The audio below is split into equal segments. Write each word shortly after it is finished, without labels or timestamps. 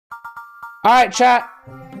All right, chat.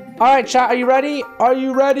 All right, chat. Are you ready? Are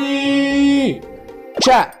you ready?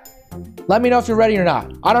 Chat. Let me know if you're ready or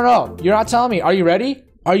not. I don't know. You're not telling me. Are you ready?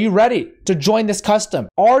 Are you ready to join this custom?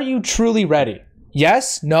 Are you truly ready?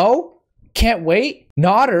 Yes? No? Can't wait?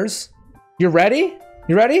 Nodders? You're ready?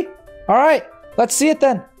 You ready? All right. Let's see it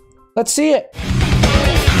then. Let's see it.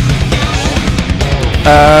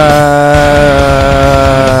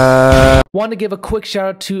 Want to give a quick shout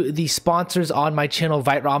out to the sponsors on my channel,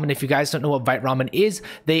 Vite Ramen. If you guys don't know what Vite Ramen is,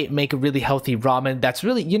 they make a really healthy ramen that's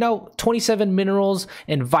really, 27 minerals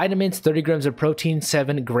and vitamins, 30 grams of protein,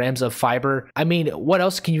 7 grams of fiber. I mean, what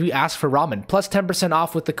else can you ask for ramen? Plus 10%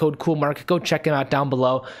 off with the code Coolmark. Go check them out down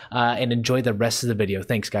below and enjoy the rest of the video.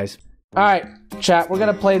 Thanks, guys. All right, chat, we're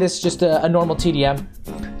going to play this just a normal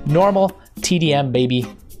TDM. Normal TDM, baby.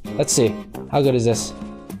 Let's see. How good is this?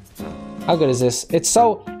 How good is this? It's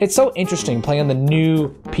so interesting playing on the new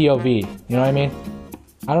POV. You know what I mean?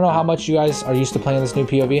 I don't know how much you guys are used to playing this new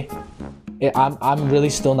POV. I'm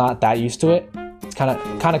really still not that used to it. It's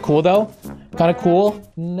kind of cool though. Kind of cool.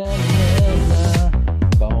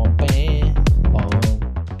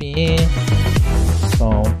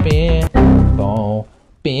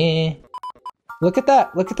 Look at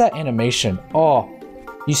that. Look at that animation. Oh,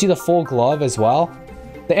 you see the full glove as well?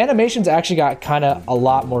 The animations actually got kind of a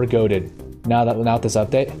lot more goated now with this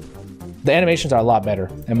update. The animations are a lot better,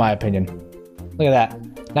 in my opinion. Look at that.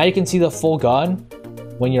 Now you can see the full gun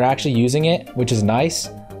when you're actually using it, which is nice.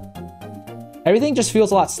 Everything just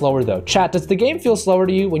feels a lot slower though. Chat, does the game feel slower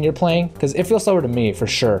to you when you're playing? Because it feels slower to me, for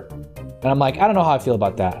sure. And I'm like, I don't know how I feel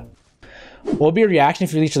about that. What would be a reaction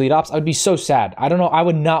if you reach Elite Ops? I would be so sad. I don't know. I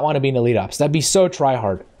would not want to be in Elite Ops. That'd be so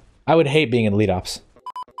try-hard. I would hate being in Elite Ops.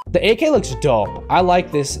 The AK looks dope. I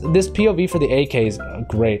like this. This POV for the AK is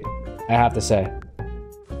great, I have to say.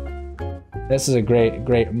 This is a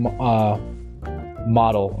great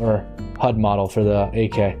model or HUD model for the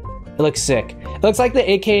AK. It looks sick. It looks like the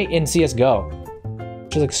AK in CSGO. It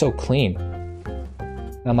just looks so clean.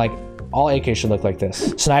 And I'm like, all AK should look like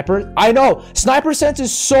this. Sniper? I know! Sniper sense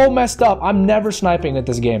is so messed up. I'm never sniping at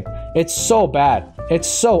this game. It's so bad. It's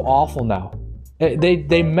so awful now.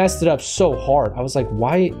 They messed it up so hard. I was like,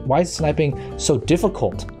 why is sniping so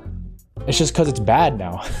difficult? It's just because it's bad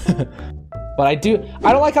now. But I don't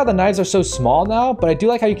like how the knives are so small now, but I do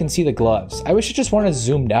like how you can see the gloves. I wish it just weren't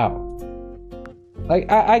zoomed out.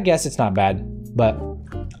 Like, I guess it's not bad, but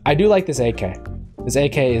I do like this AK. This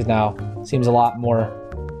AK is now, seems a lot more,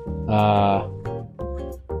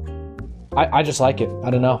 I just like it. I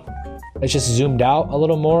don't know. It's just zoomed out a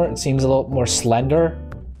little more. It seems a little more slender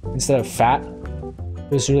instead of fat.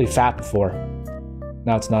 It was really fat before.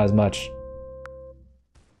 Now it's not as much.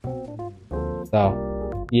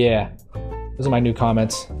 So, yeah. Those are my new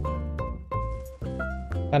comments.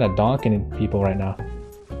 Kinda donking people right now.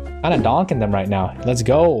 Kinda donking them right now. Let's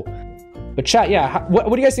go. But chat, yeah, what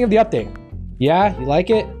do you guys think of the update? Yeah, you like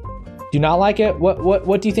it? Do you not like it?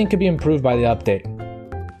 What do you think could be improved by the update?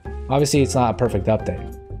 Obviously, it's not a perfect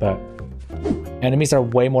update, but enemies are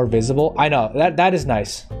way more visible. I know, that is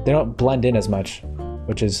nice. They don't blend in as much,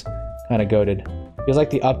 which is kind of goated. Feels like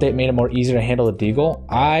the update made it more easier to handle the deagle.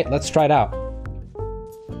 Let's try it out.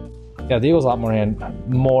 Yeah, the deagle's a lot more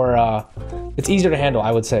it's easier to handle,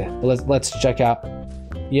 I would say. But let's check out.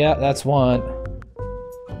 Yeah, that's one.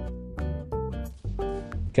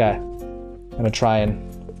 Okay, I'm gonna try and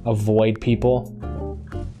avoid people.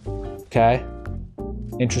 Okay,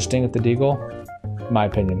 interesting with the deagle, in my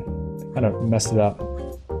opinion. Kind of messed it up.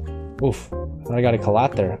 Oof, I got a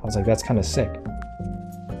collat there. I was like, that's kind of sick.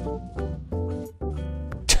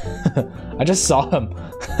 I just saw him.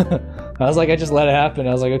 I was like, I just let it happen.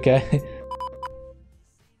 I was like, okay.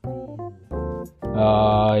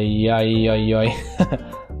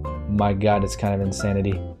 My god, it's kind of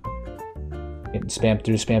insanity. Getting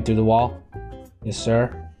spam through the wall. Yes,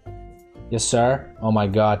 sir. Yes, sir. Oh my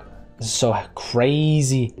god. This is so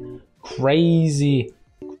crazy. Crazy.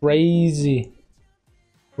 Crazy.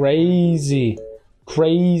 Crazy.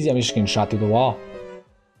 Crazy. I'm just getting shot through the wall.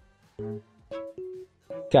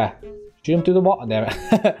 Okay. Shoot him through the wall. Oh, damn it.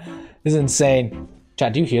 This is insane.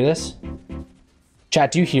 Chat, do you hear this?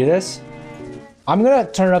 Chat, do you hear this? I'm gonna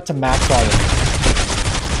turn it up to max volume.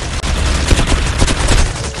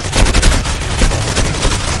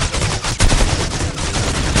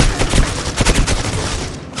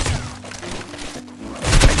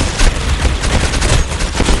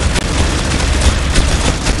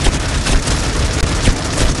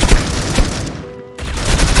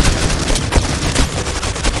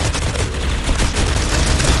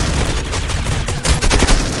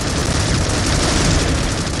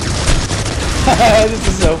 This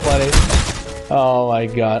is so funny.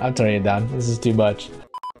 my god. I'm turning it down. This is too much.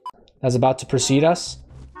 That's about to precede us.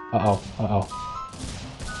 Uh-oh. Uh-oh.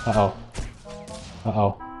 Uh-oh.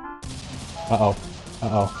 Uh-oh. Uh-oh.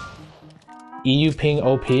 Uh-oh. EU ping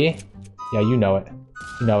OP? Yeah, you know it.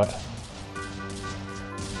 You know it.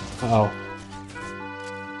 Uh-oh.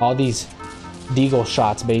 All these deagle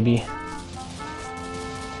shots, baby.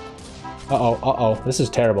 Uh-oh, uh-oh. This is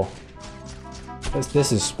terrible.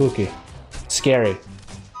 This is spooky. Scary.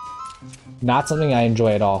 Not something I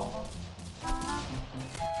enjoy at all.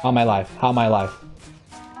 How my life? How my life?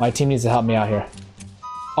 My team needs to help me out here.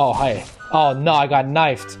 Oh, hey. Oh, no, I got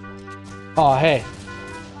knifed. Oh, hey.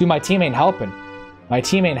 Dude, my team ain't helping. My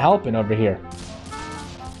team ain't helping over here.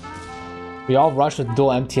 We all rush with dual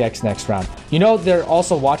MTX next round. You know they're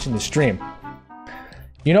also watching the stream.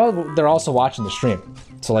 You know they're also watching the stream.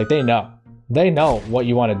 So, like, they know. They know what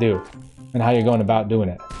you want to do and how you're going about doing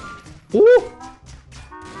it. Ooh!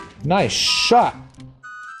 Nice shot.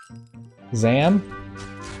 Zam.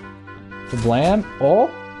 Blam. Oh.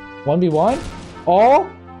 1v1. Oh.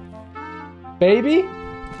 Baby.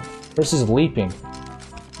 Versus leaping.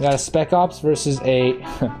 We got a Spec Ops versus a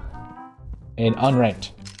an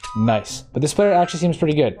unranked. Nice. But this player actually seems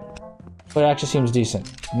pretty good. This player actually seems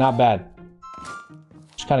decent. Not bad.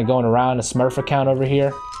 Just kind of going around a Smurf account over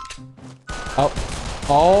here. Oh.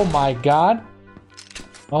 Oh my god.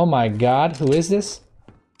 Oh my god. Who is this?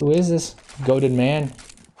 Who is this? Goated man.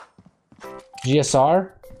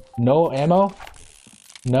 GSR? No ammo?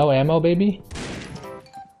 No ammo, baby?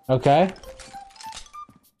 Okay.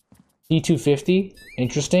 T250.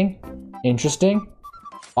 Interesting. Interesting.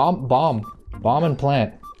 Bomb and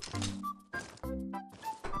plant.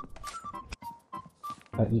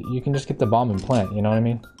 You can just get the bomb and plant, you know what I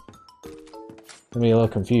mean? I'm be a little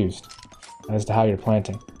confused as to how you're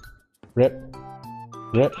planting. Rip.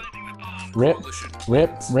 Rip. Rip.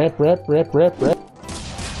 Rip. Rip. Rip. Rip. Rip. Rip.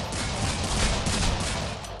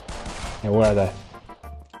 Yeah, where are they?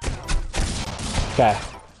 Okay.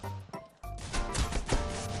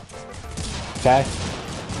 Okay.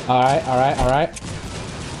 Alright, alright, alright.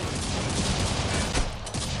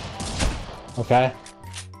 Okay.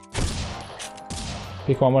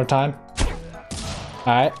 Peek one more time.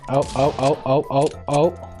 Alright. Oh, oh, oh, oh, oh,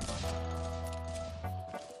 oh.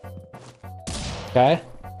 Okay.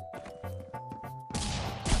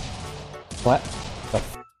 What the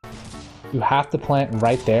f? You have to plant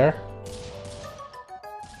right there.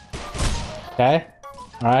 Okay.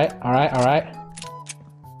 Alright, alright, alright.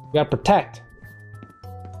 You gotta protect.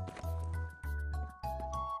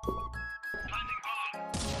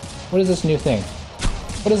 What is this new thing?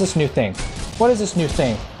 What is this new thing? What is this new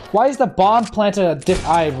thing? Why is the bomb planted at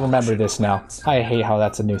I remember this now. I hate how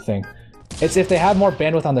that's a new thing. It's if they have more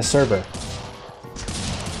bandwidth on the server.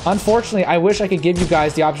 Unfortunately, I wish I could give you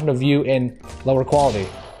guys the option to view in lower quality.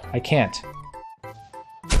 I can't.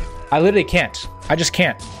 I literally can't. I just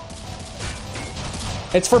can't.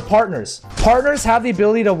 It's for partners. Partners have the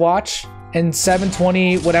ability to watch in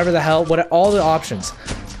 720, whatever the hell, all the options.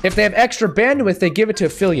 If they have extra bandwidth, they give it to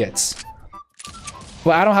affiliates.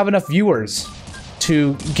 But I don't have enough viewers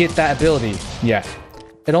to get that ability yet.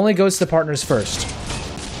 It only goes to the partners first.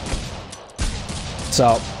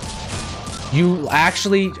 So, you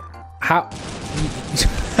actually... How...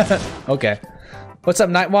 Okay. What's up,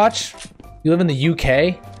 Nightwatch? You live in the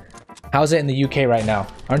UK? How's it in the UK right now?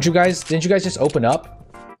 Aren't you guys... Didn't you guys just open up?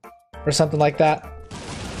 Or something like that?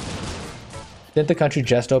 Didn't the country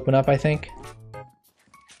just open up, I think?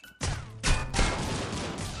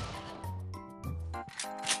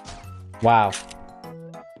 Wow.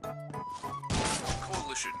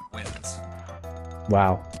 Coalition wins.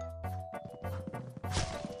 Wow.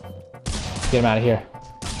 Get him out of here.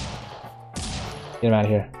 Get him out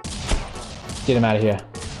of here. Get him out of here.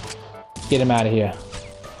 Get him out of here.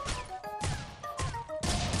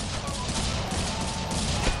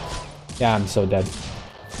 Yeah, I'm so dead.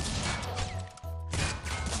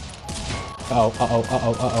 Uh-oh, uh-oh,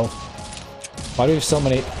 uh-oh, uh-oh. Why do we have so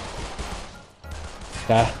many...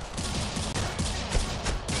 Yeah.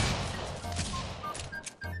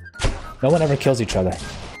 No one ever kills each other.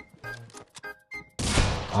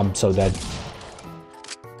 I'm so dead.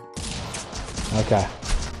 Okay.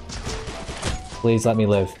 Please let me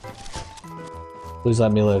live. Please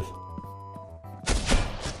let me live.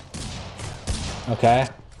 Okay.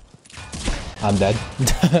 I'm dead.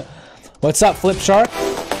 What's up, Flip Shark?